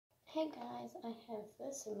Hey guys, I have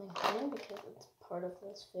this in my hand because it's part of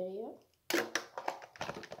this video.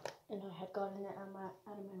 And I had gotten it out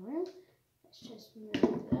of my room. Let's just move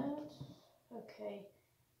that. Okay.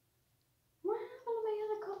 What happened to my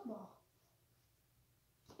other cup ball?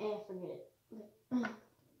 Forget it.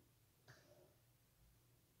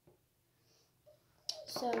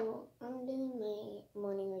 So, I'm doing my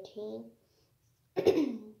morning routine.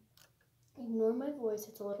 Ignore my voice,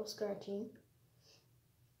 it's a little scratchy.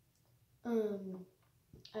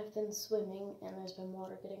 I've been swimming and there's been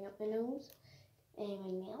water getting up my nose and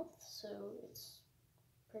my mouth, so it's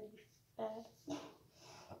pretty bad.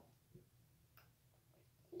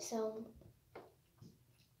 So,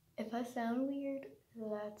 if I sound weird,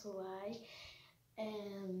 that's why.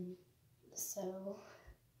 So,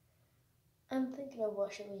 I'm thinking of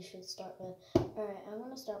what we should start with. Alright, I'm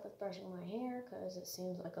going to start with brushing my hair because it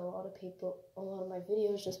seems like a lot of my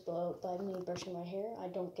videos just blow up by me brushing my hair. I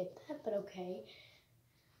don't get that, but okay.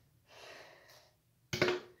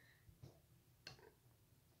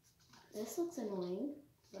 This looks annoying,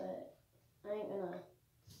 but I ain't gonna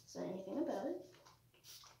say anything about it.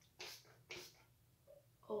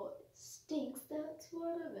 Oh, it stinks, that's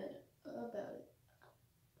what of it about it.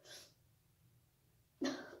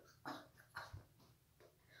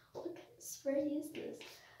 What kind of spray is this?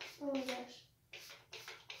 Oh my gosh.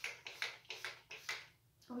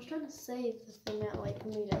 I was trying to save the thing that like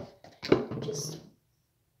me to just...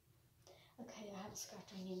 Okay, I have a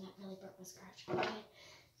scratch on me and that really broke my scratch. Okay.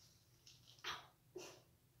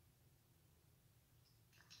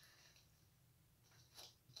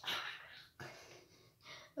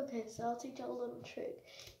 Okay, so I'll teach you a little trick.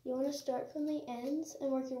 You want to start from the ends and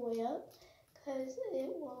work your way up because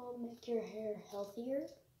it will make your hair healthier.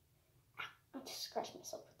 I just scratched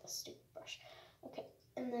myself with this stupid brush. Okay,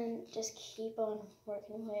 and then just keep on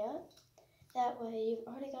working your way up. That way you've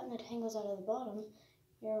already gotten the tangles out of the bottom.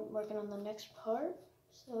 You're working on the next part.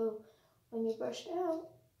 So when you brush it out,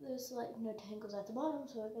 there's like no tangles at the bottom,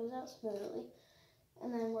 so it goes out smoothly.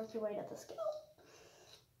 And then work your way to the scalp.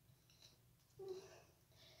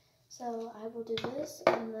 So I will do this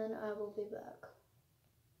and then I will be back.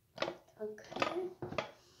 Okay.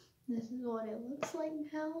 This is what it looks like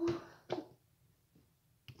now.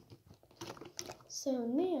 So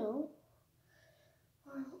now,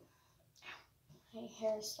 my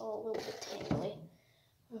hair is still a little bit tangly.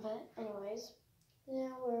 But anyways,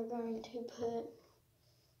 now we're going to put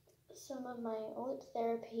some of my lip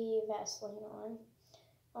therapy Vaseline on.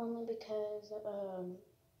 Only because I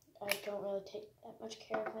don't really take that much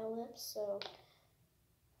care of my lips, so...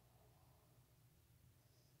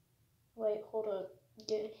 Wait, hold up.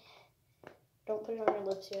 Don't put it on your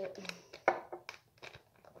lips yet.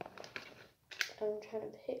 I'm trying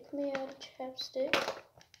to pick me out a chapstick.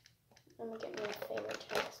 I'm gonna get my favorite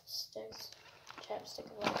chapstick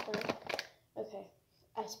of all time. Okay,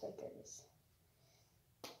 icebreakers.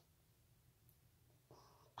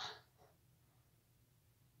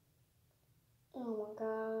 Oh my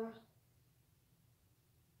god.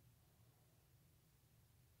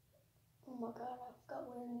 Oh my god, I forgot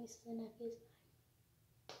where nieces and nephews.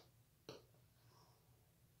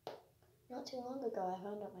 Not too long ago, I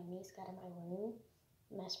found out my niece got in my room,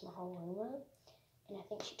 messed my whole room up, and I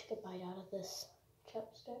think she took a bite out of this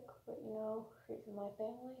chapstick, but you know, she's in my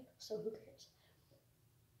family, so who cares?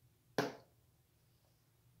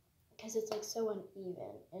 Because it's like so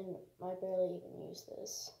uneven, and I barely even use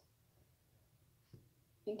this.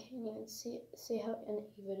 You can't even see how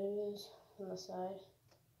uneven it is on the side.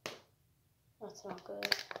 That's not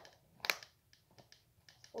good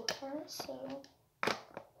for her, so...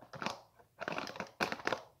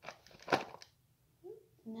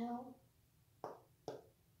 Now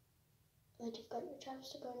that you've got your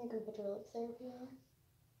chapstick on, you're going to put your lip therapy on.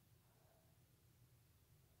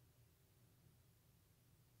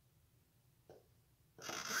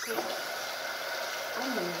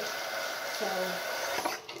 I'm new, so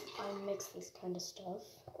I mix this kind of stuff,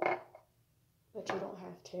 but you don't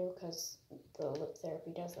have to because the lip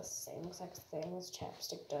therapy does the same exact thing as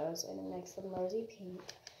chapstick does, and it makes them rosy pink.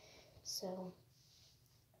 So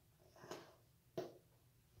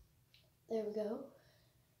there we go.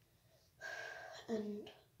 And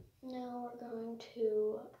now we're going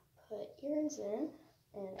to put earrings in,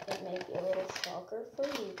 and it may be a little shocker for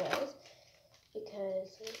you guys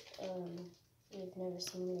because you've never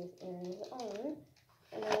seen me with earrings on.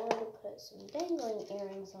 And I wanted to put some dangling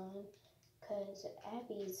earrings on because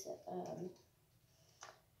Abby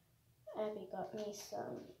got me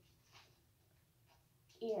some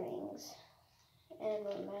earrings and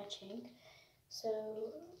we're matching. So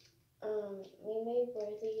We may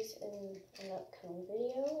wear these in an upcoming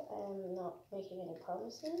video. I'm not making any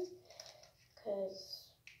promises because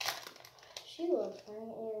she loves wearing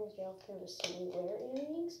earrings. Y'all can just see me wear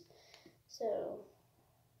earrings. So,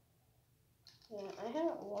 yeah, I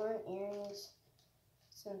haven't worn earrings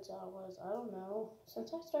since I don't know,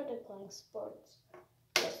 since I started playing sports.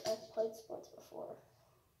 Yes, I've played sports before.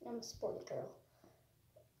 I'm a sporty girl.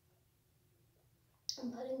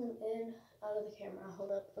 I'm putting them in out of the camera.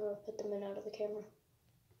 Hold up, I'm gonna put them in out of the camera.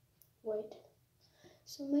 Wait.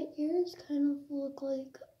 So my ears kind of look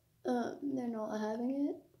like they're not having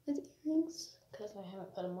it with earrings because I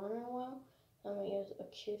haven't put them on in a while. I'm gonna use a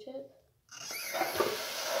Q-tip,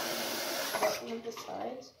 button the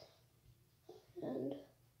sides, and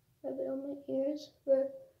rub it on my ears. Where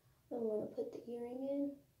I'm gonna put the earring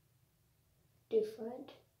in, do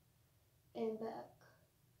front and back.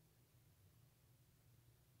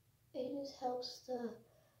 It just helps the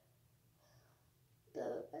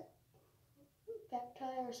back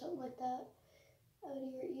tie or something like that out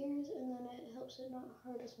of your ears, and then it helps it not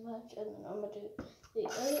hurt as much. And then I'm gonna do the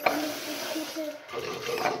other end of the Q-tip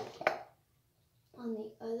on the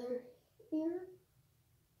other ear.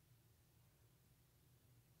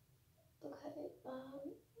 Okay,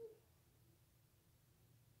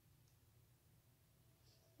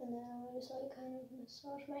 and then I'm gonna just like kind of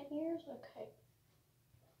massage my ears. Okay,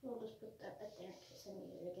 we'll just put that right there in case I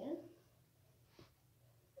need it again.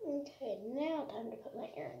 Okay, now time to put my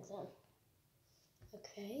earrings on.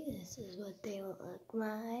 Okay, this is what they look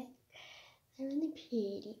like. They're really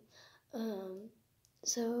pretty.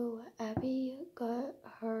 So Abby got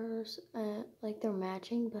hers, like they're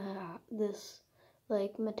matching, but this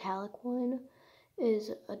like metallic one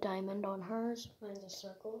is a diamond on hers. Mine's a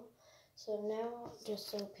circle. So now, just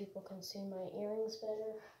so people can see my earrings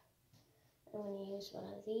better, I'm going to use one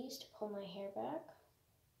of these to pull my hair back.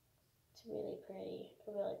 It's really pretty,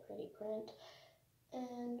 a really pretty print.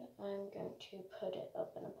 And I'm going to put it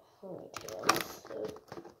up in a ponytail. So,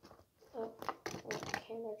 oh, let the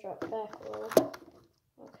camera drop back a little.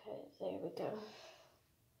 Okay, there we go.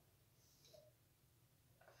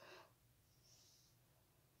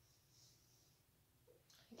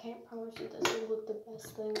 I can't promise you this will look the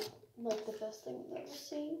best thing, like the best thing I've ever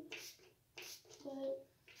seen. But,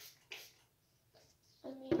 I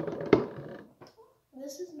mean,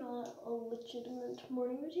 this is not a legitimate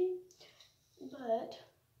morning routine, but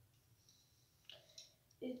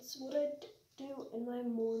it's what I do in my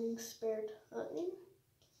morning spare time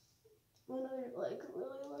when I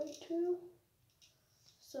really like to.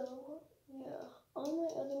 So yeah, all my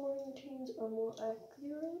other morning routines are more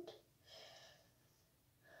accurate.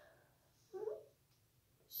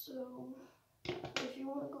 So if you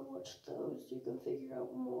want to go watch those, you can figure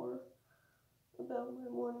out more about my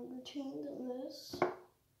morning routine than this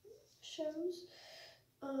shows.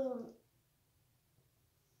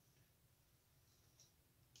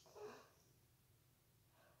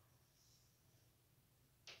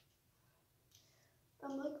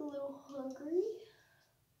 I'm like a little hungry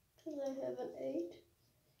because I haven't ate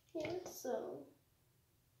yet, so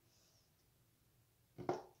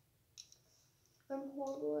I'm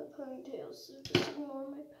horrible at ponytails, so just ignore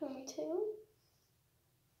my ponytail.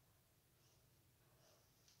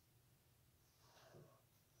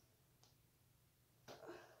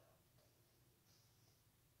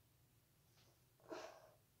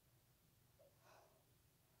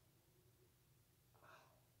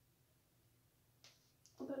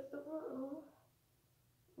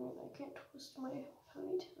 But I can't twist my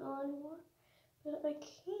ponytail anymore. But I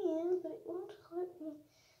can, but it won't let me.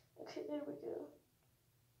 Okay, there we go.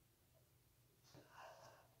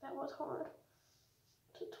 That was hard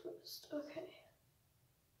to twist. Okay.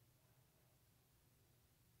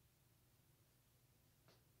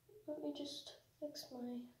 Let me just fix my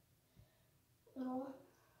little.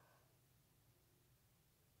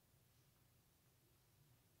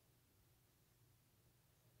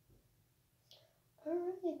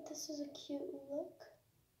 Alright, this is a cute look.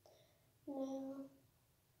 Now,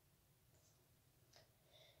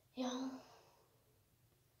 yeah.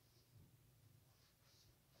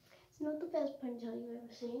 It's not the best ponytail you've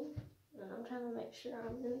ever seen. And I'm trying to make sure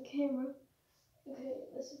I'm in the camera. Okay,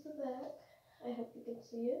 this is the back. I hope you can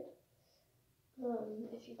see it.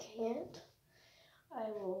 If you can't,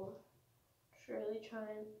 I will surely try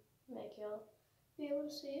and make y'all be able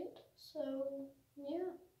to see it. So,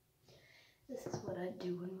 yeah. This is what I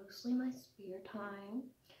do in mostly my spare time.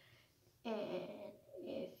 And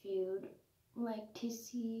if you'd like to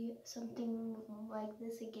see something like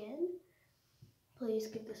this again, please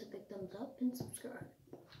give this a big thumbs up and subscribe.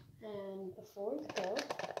 And before we go,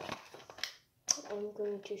 I'm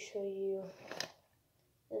going to show you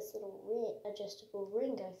this little adjustable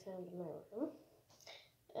ring I found in my room.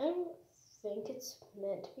 I don't think it's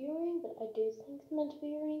meant to be a ring, but I do think it's meant to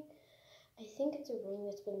be a ring. I think it's a ring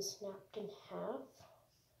that's been snapped in half.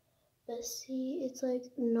 But see, it's like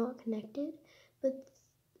not connected, but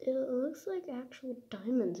it looks like actual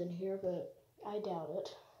diamonds in here, but I doubt it.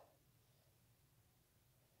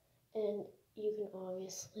 And you can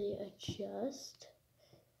obviously adjust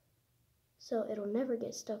so it'll never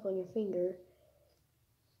get stuck on your finger.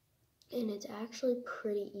 And it's actually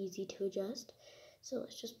pretty easy to adjust. So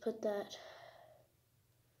let's just put that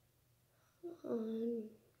on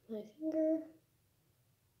my finger.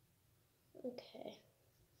 Okay.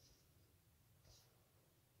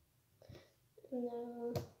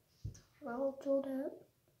 Now we're all filled up.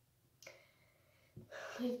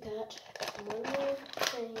 We've got one more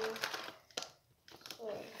thing.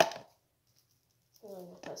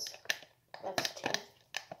 That's two.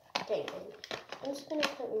 Dang it. I'm just gonna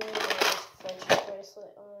put Mary's friendship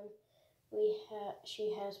bracelet on.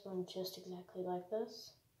 She has one just exactly like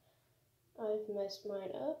this. I've messed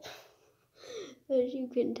mine up. As you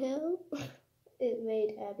can tell, it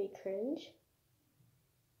made Abby cringe.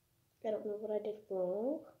 I don't know what I did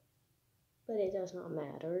wrong, but it does not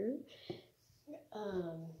matter.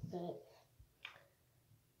 But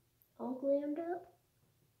all glammed up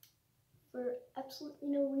for absolutely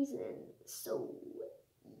no reason. So,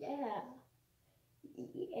 yeah.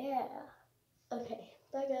 Okay,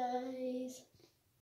 bye guys.